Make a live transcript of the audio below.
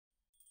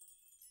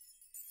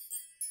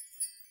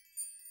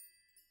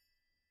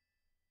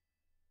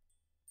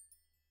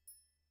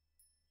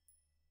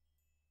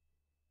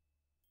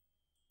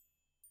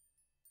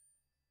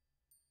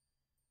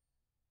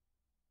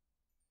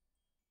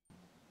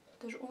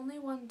There's only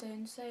one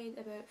downside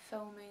about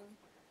filming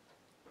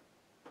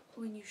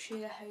when you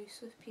share a house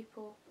with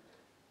people.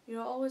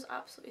 You're always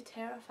absolutely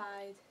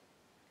terrified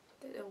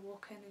that they'll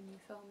walk in and you're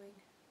filming,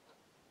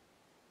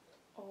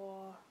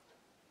 or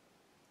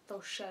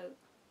they'll shout,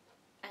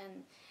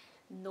 and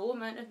no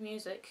amount of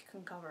music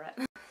can cover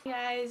it. Hey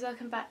guys,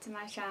 welcome back to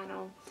my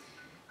channel.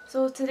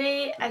 So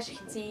today, as you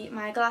can see,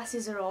 my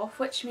glasses are off,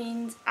 which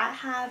means I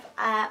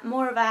have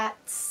more of a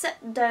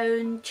sit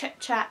down chit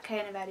chat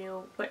kind of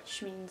video,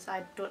 which means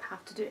I don't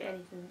have to do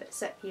anything but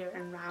sit here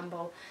and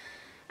ramble.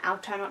 I'll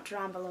try not to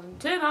ramble on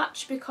too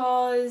much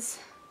because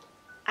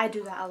I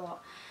do that a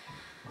lot.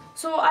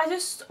 So I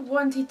just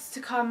wanted to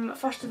come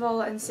first of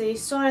all and say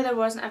sorry there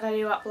wasn't a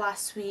video up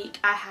last week.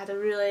 I had a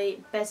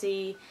really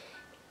busy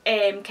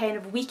kind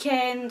of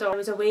weekend, or I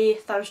was away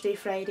Thursday,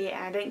 Friday,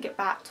 and I didn't get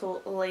back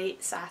till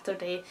late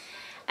Saturday,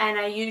 and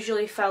I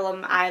usually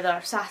film either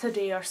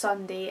Saturday or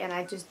Sunday, and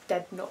I just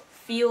did not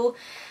feel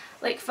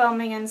like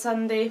filming on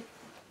Sunday.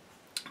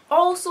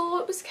 Also,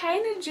 it was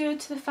kind of due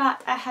to the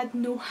fact I had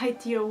no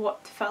idea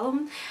what to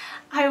film.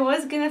 I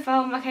was going to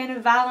film a kind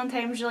of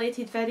Valentine's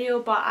related video,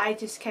 but I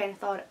just kind of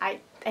thought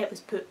it was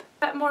poop.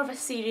 A bit more of a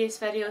serious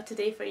video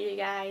today for you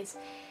guys.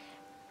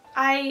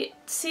 I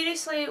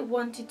seriously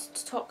wanted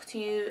to talk to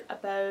you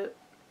about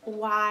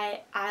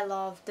why I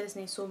love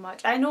Disney so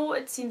much. I know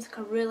it seems like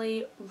a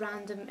really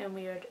random and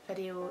weird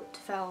video to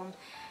film.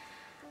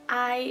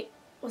 I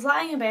was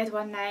lying in bed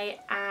one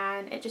night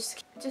and it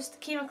just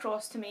came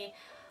across to me,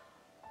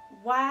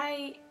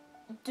 why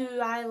do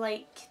I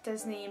like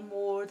Disney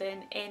more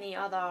than any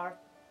other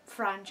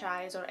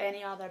franchise or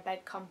any other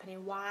big company?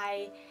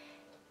 Why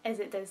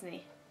is it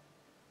Disney?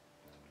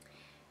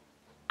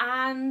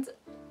 And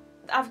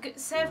I've got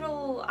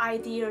several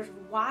ideas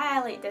why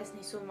I like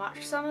Disney so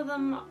much. Some of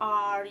them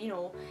are, you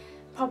know,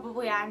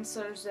 probably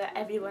answers that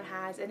everyone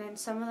has, and then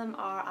some of them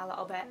are a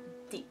little bit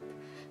deep.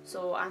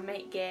 So I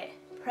might get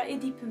pretty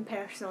deep and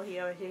personal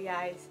here with you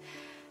guys.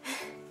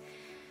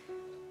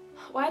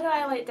 Why do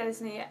I like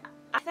Disney?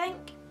 I think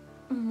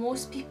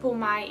most people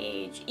my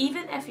age,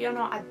 even if you're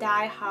not a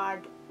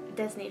die-hard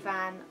Disney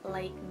fan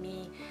like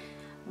me,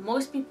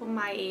 most people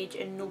my age,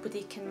 and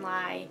nobody can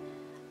lie,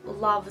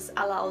 loves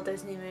a little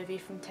Disney movie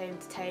from time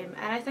to time.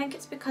 And I think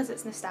it's because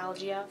it's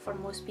nostalgia for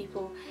most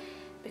people,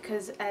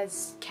 because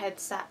as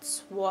kids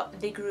that's what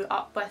they grew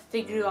up with.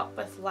 They grew up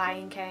with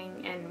Lion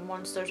King and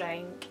Monsters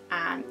Inc.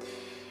 and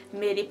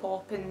Mary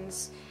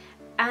Poppins.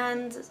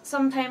 And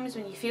sometimes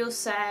when you feel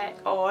sick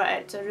or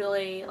it's a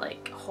really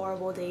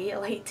horrible day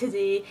like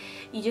today,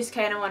 you just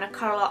kind of want to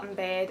curl up in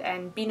bed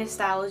and be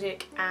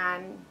nostalgic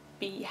and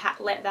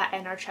let that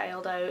inner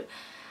child out.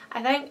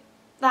 I think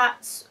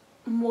that's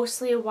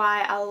mostly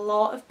why a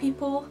lot of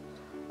people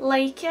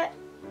like it,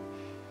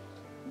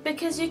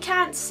 because you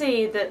can't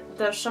say that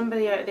there's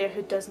somebody out there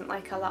who doesn't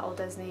like a little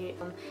Disney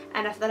film,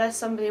 and if there is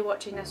somebody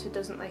watching this who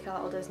doesn't like a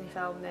little Disney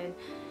film, then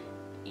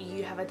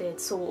you have a dead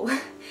soul.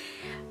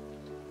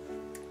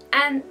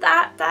 And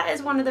that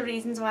is one of the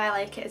reasons why I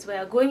like it as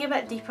well. Going a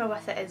bit deeper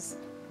with it as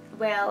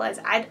well as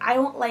I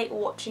don't like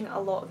watching a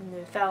lot of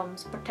new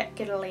films,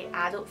 particularly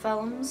adult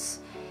films,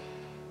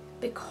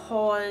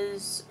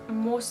 because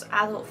most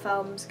adult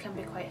films can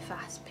be quite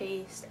fast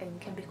paced and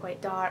can be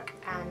quite dark,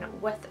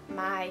 and with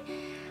my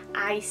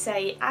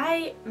eyesight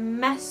I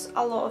miss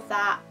a lot of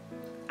that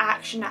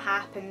action that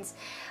happens.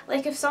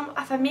 Like if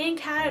a main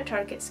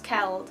character gets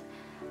killed,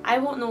 I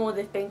won't know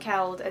they've been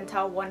killed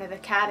until one of the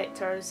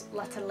characters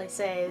literally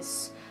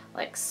says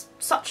like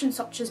such and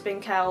such has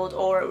been killed,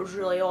 or it was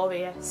really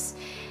obvious,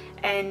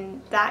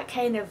 and that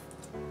kind of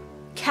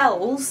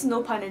kills,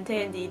 no pun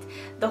intended,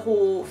 the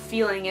whole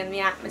feeling and the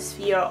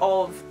atmosphere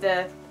of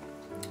the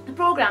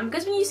program.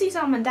 Because when you see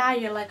someone die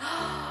you're like,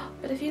 oh,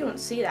 but if you don't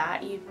see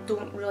that you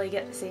don't really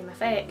get the same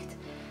effect.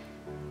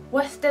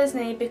 With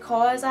Disney,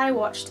 because I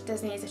watched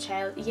Disney as a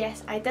child,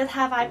 yes, I did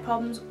have eye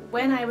problems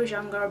when I was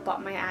younger,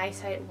 but my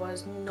eyesight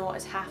was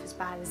not half as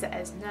bad as it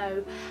is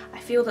now. I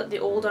feel that the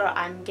older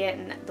I'm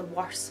getting, the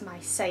worse my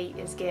sight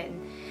is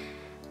getting.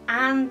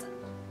 And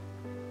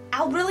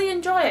I'll really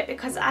enjoy it,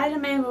 because I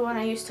remember when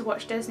I used to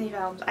watch Disney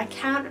films, I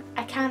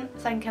can't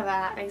think of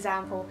an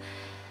example.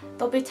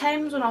 There'll be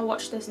times when I'll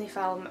watch Disney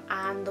film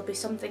and there'll be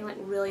something like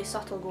really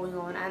subtle going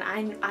on, and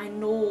I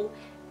know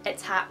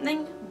it's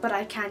happening, but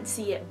I can't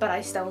see it, but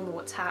I still know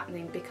it's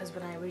happening, because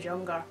when I was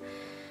younger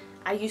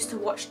I used to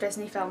watch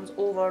Disney films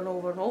over and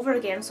over and over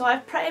again, so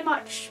I've pretty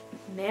much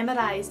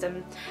memorised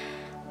them.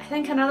 I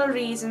think another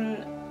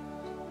reason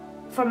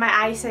for my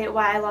eyesight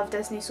why I love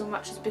Disney so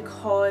much is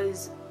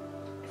because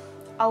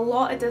a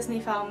lot of Disney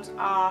films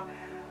are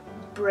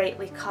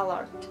brightly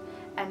coloured,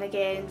 and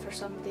again, for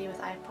somebody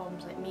with eye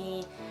problems like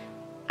me,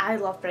 I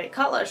love bright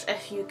colours.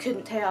 If you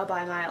couldn't tell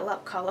by my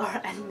lip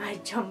colour and my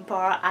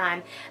jumper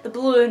and the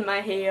blue in my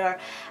hair,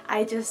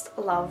 I just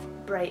love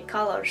bright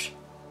colours.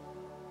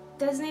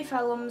 Disney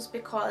films,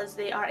 because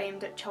they are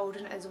aimed at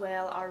children as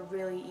well, are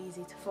really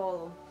easy to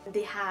follow.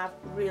 They have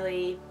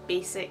really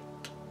basic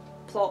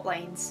plot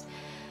lines.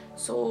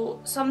 So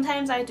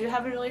sometimes I do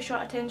have a really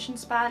short attention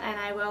span and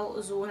I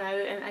will zone out,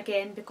 and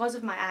again, because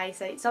of my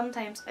eyesight,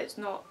 sometimes it's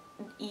not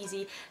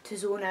easy to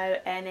zone out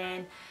and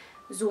then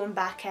zone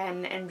back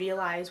in and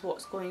realise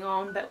what's going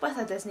on. But with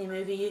a Disney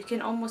movie you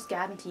can almost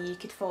guarantee you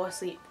could fall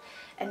asleep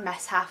and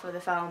miss half of the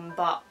film,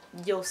 but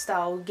you'll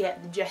still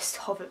get the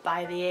gist of it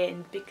by the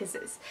end because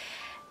it's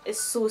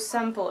so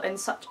simple and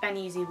such an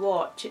easy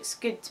watch. It's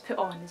good to put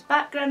on as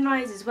background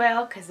noise as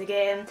well because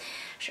again,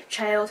 it's your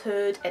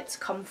childhood, it's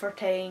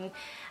comforting,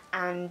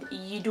 and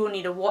you don't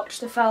need to watch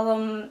the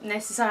film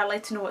necessarily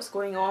to know what's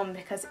going on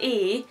because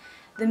A,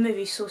 the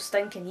movie's so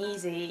stinking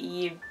easy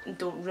you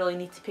don't really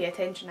need to pay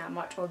attention that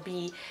much, or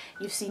B,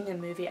 you've seen the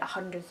movie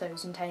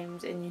 100,000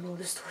 times and you know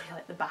the story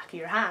like the back of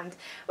your hand,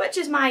 which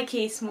is my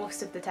case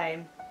most of the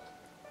time.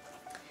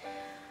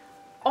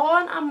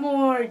 On a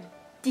more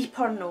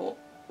deeper note,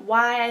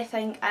 why I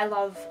think I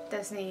love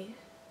Disney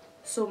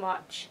so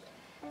much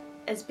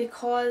is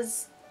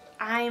because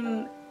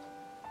I'm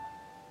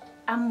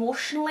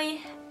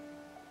emotionally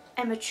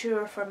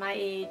immature for my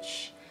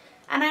age.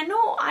 And I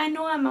know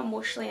I'm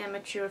emotionally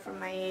immature for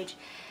my age,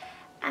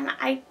 and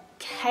I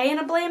kind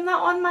of blame that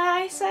on my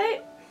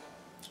eyesight.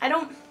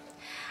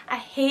 I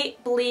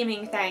hate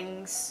blaming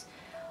things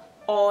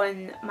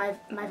on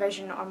my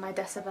vision or my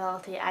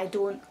disability. I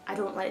don't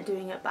like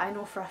doing it, but I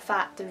know for a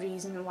fact the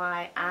reason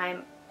why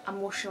I'm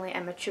emotionally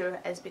immature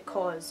is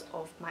because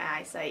of my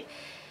eyesight.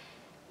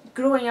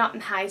 Growing up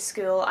in high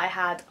school I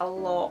had a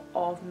lot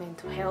of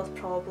mental health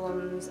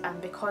problems,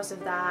 and because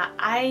of that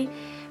I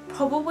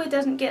probably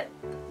didn't get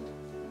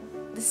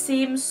the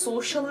same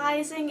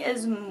socialising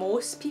as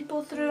most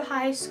people through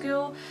high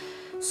school.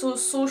 So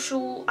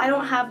I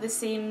don't have the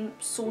same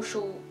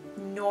social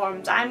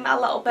norms. I'm a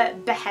little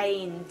bit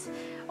behind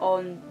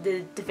on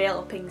the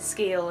developing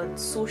scale and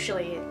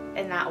socially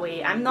in that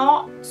way. I'm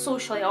not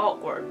socially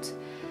awkward.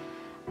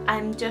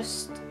 I'm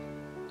just,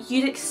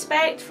 you'd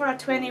expect for a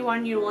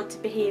 21-year-old to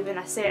behave in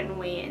a certain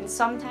way, and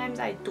sometimes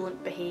I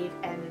don't behave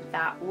in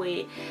that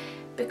way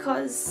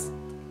because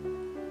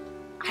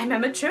I'm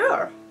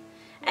immature.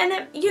 And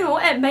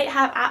it might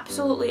have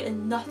absolutely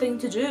nothing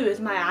to do with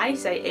my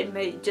eyesight. It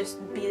might just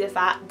be the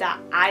fact that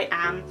I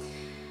am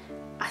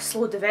a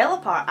slow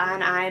developer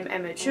and I'm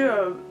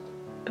immature.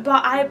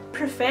 But I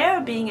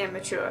prefer being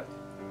immature.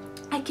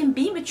 I can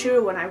be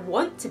mature when I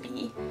want to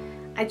be,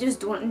 I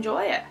just don't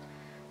enjoy it.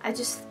 I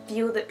just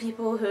feel that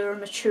people who are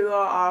mature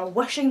are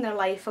wishing their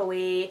life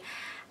away,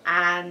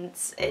 and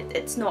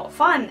it's not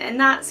fun. And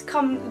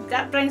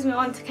that brings me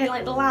on to kind of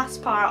like the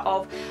last part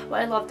of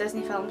why I love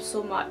Disney films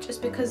so much, is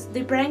because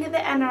they bring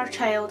the inner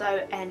child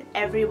out in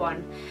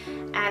everyone,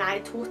 and I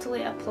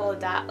totally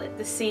applaud that. Like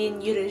the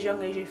saying, you're as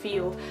young as you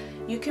feel.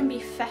 You can be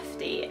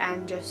 50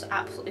 and just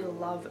absolutely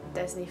love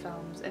Disney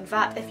films. In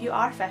fact, if you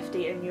are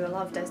 50 and you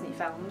love Disney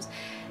films,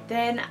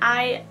 then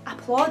I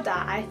applaud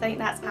that. I think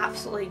that's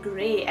absolutely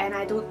great, and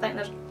I don't think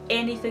there's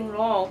anything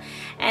wrong,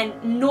 and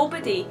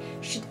nobody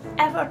should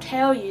ever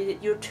tell you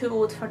that you're too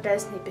old for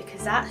Disney,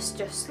 because that's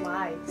just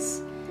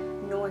lies.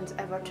 No one's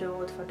ever too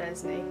old for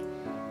Disney.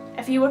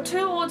 If you were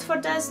too old for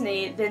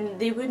Disney, then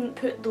they wouldn't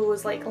put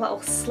those like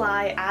little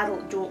sly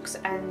adult jokes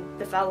in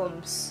the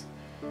films.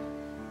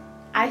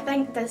 I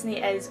think Disney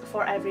is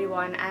for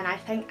everyone, and I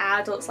think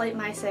adults like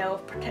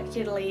myself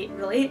particularly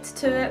relate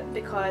to it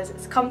because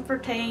it's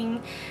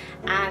comforting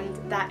and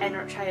that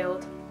inner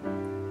child.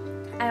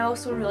 I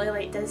also really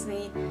like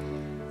Disney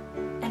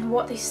and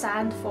what they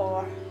stand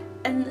for.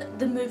 In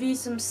the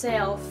movies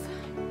themselves,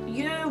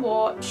 you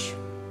watch,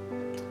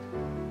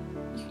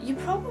 you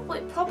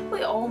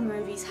probably all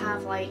movies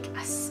have like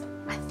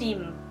a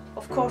theme.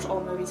 Of course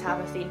all movies have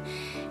a theme.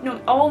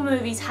 All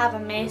movies have a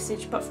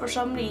message, but for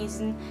some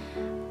reason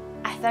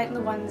I think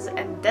the ones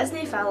in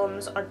Disney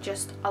films are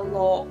just a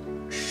lot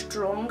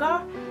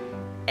stronger.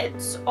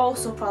 It's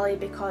also probably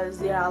because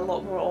they are a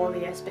lot more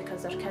obvious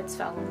because they're kids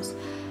films.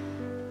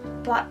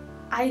 But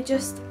I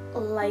just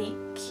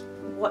like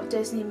what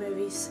Disney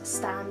movies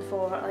stand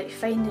for. Like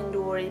Finding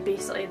Dory,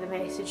 basically the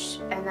message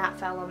in that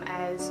film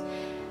is,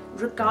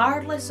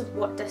 regardless of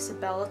what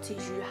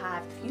disabilities you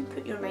have, if you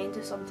put your mind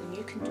to something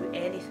you can do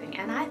anything.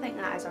 And I think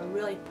that is a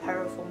really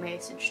powerful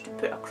message to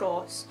put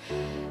across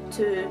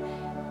to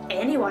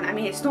anyone. I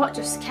mean, it's not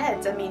just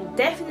kids. I mean,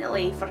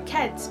 definitely for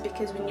kids,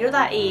 because when you're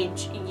that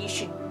age you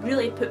should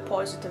really put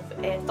positive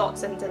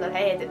thoughts into their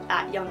head at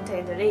that young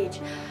tender age.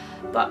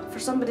 But for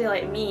somebody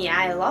like me,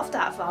 I love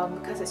that film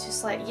because it's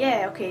just like,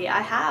 yeah, okay,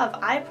 I have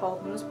eye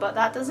problems, but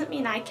that doesn't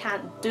mean I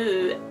can't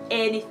do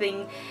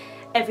everything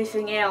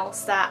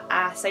else that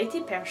a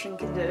sighted person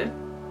can do.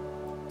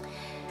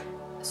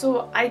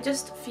 So I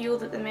just feel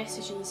that the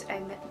messages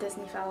in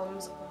Disney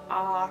films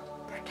are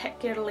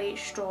particularly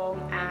strong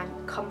and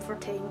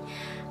comforting.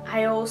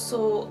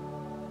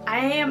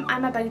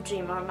 I'm a big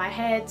dreamer. My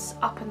head's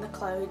up in the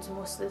clouds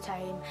most of the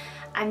time.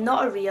 I'm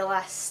not a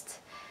realist.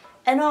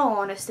 In all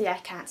honesty, I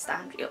can't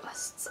stand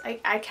realists.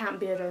 I can't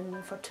be around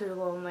them for too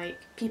long. Like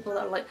people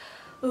that are like,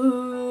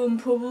 oh, I'm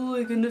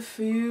probably gonna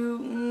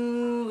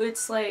fail.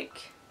 It's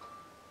like,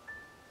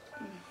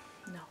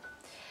 no.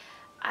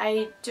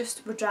 I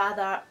just would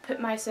rather put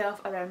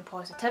myself around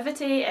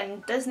positivity,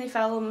 and Disney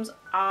films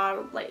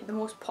are like the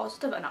most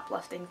positive and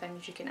uplifting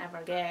things you can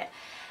ever get.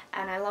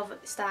 And I love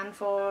what they stand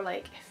for.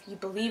 Like, if you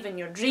believe in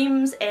your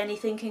dreams,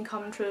 anything can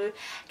come true.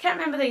 I can't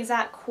remember the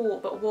exact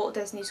quote, but Walt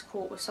Disney's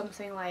quote was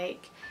something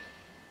like,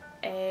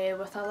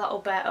 with a little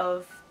bit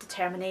of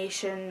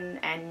determination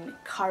and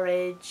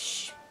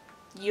courage,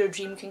 your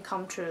dream can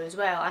come true as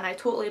well. And I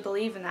totally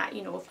believe in that.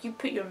 You know, if you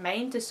put your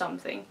mind to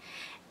something,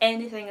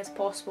 anything is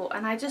possible.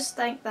 And I just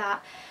think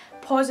that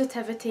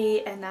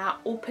positivity and that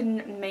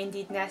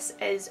open-mindedness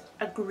is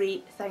a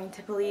great thing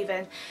to believe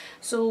in.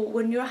 So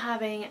when you're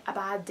having a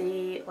bad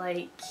day,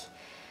 like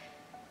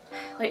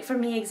for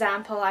me,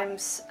 example,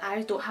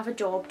 I don't have a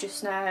job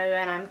just now,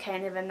 and I'm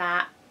kind of in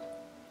that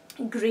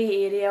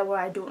grey area where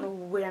I don't know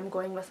where I'm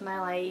going with my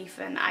life,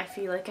 and I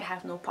feel like I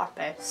have no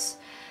purpose.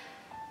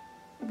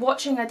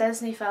 Watching a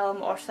Disney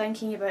film or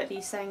thinking about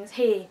these things,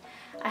 hey,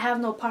 I have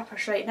no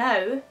purpose right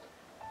now,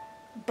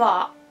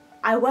 but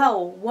I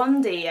will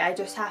one day. I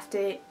just have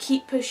to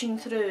keep pushing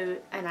through,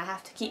 and I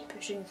have to keep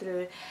pushing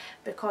through,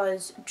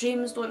 because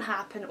dreams don't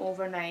happen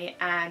overnight.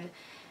 And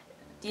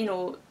you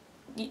know,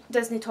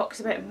 Disney talks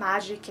about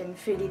magic and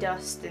fairy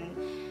dust, and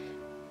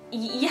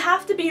you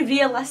have to be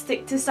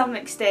realistic to some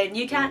extent.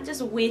 You can't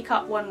just wake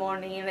up one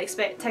morning and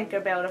expect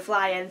Tinkerbell to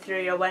fly in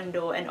through your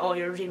window and all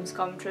your dreams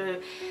come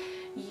true.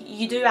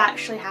 You do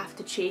actually have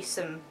to chase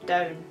them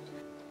down.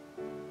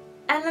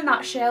 In a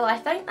nutshell, I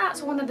think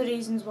that's one of the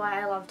reasons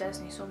why I love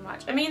Disney so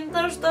much. I mean,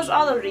 there's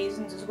other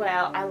reasons as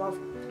well. I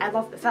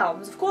love the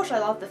films. Of course I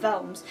love the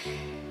films.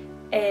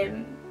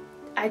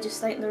 I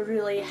just think they're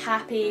really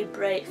happy,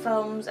 bright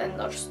films, and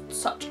there's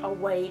such a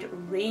wide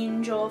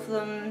range of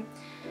them.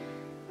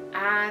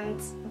 And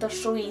they're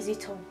so easy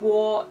to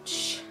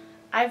watch.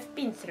 I've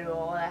been through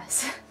all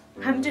this.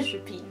 I'm just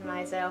repeating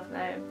myself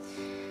now.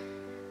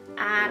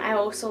 And I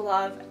also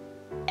love,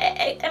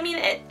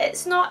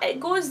 it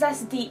goes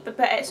this deep, but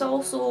it's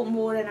also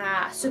more in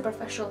a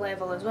superficial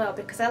level as well,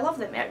 because I love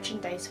the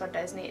merchandise for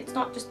Disney. It's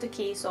not just a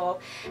case of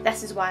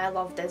this is why I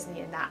love Disney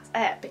and that's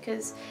it,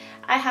 because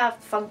I have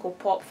Funko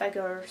Pop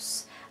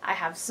figures, I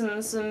have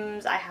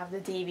Simpsons, I have the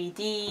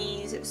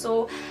DVDs,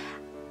 so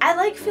I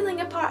like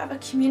feeling a part of a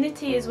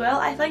community as well.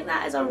 I think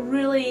that is a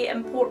really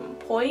important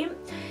point.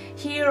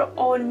 Here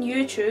on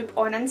YouTube,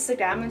 on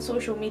Instagram and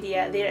social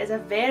media, there is a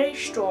very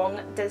strong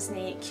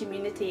Disney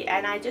community,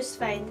 and I just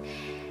find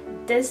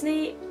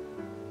Disney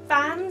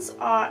fans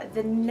are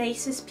the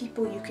nicest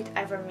people you could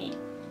ever meet.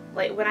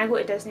 Like when I go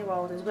to Disney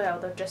World as well,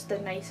 they're just the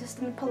nicest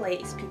and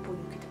politest people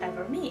you could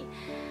ever meet.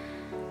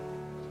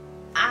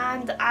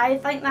 And I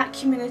think that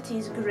community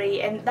is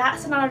great, and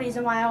that's another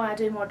reason why I want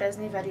to do more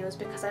Disney videos,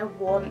 because I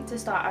want to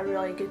start a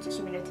really good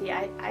community.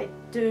 I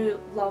do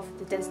love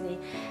the Disney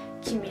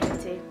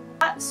community.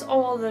 That's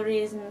all the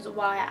reasons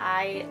why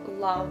I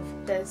love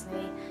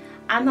Disney.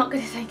 I'm not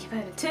going to think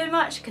about it too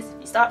much, because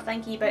if you start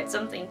thinking about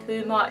something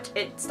too much,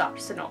 it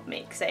starts to not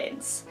make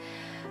sense.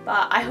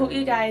 But I hope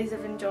you guys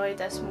have enjoyed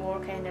this more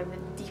kind of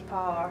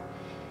deeper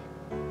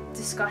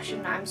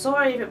discussion. I'm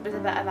sorry if it was a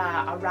bit of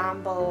a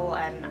ramble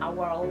and a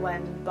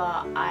whirlwind,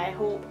 but I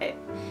hope it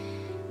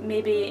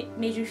maybe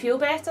made you feel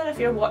better. If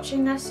you're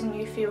watching this and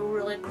you feel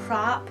really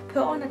crap,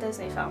 put on a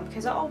Disney film,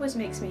 because it always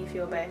makes me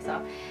feel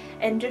better.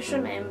 And just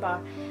remember,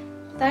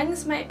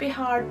 things might be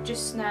hard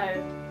just now,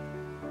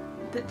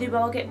 but they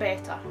will get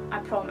better, I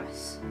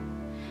promise.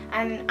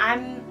 And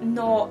I'm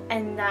not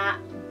in that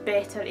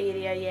better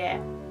area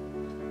yet.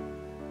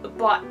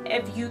 But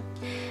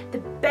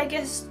the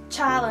biggest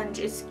challenge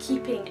is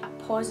keeping a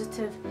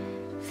positive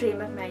frame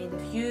of mind.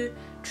 If you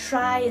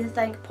try and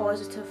think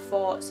positive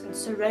thoughts and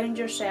surround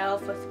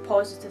yourself with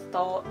positive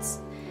thoughts,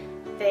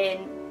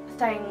 then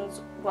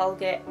things will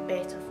get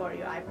better for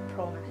you, I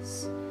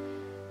promise.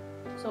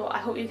 So I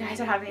hope you guys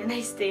are having a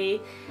nice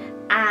day,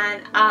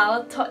 and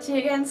I'll talk to you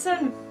again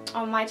soon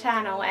on my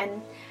channel.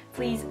 And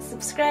please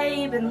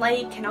subscribe and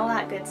like and all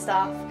that good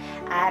stuff,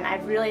 and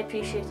I've really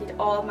appreciated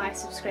all my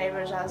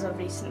subscribers as of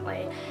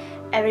recently.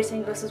 Every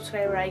single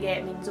subscriber I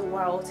get means the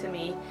world to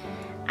me,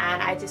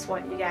 and I just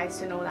want you guys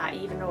to know that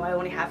even though I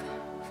only have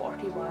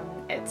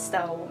 41, it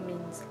still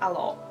means a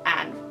lot.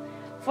 And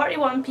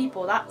 41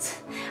 people,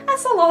 that's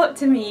a lot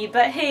to me.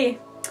 But hey,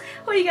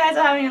 hope you guys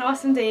are having an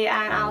awesome day,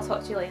 and I'll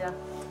talk to you later.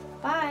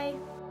 Bye!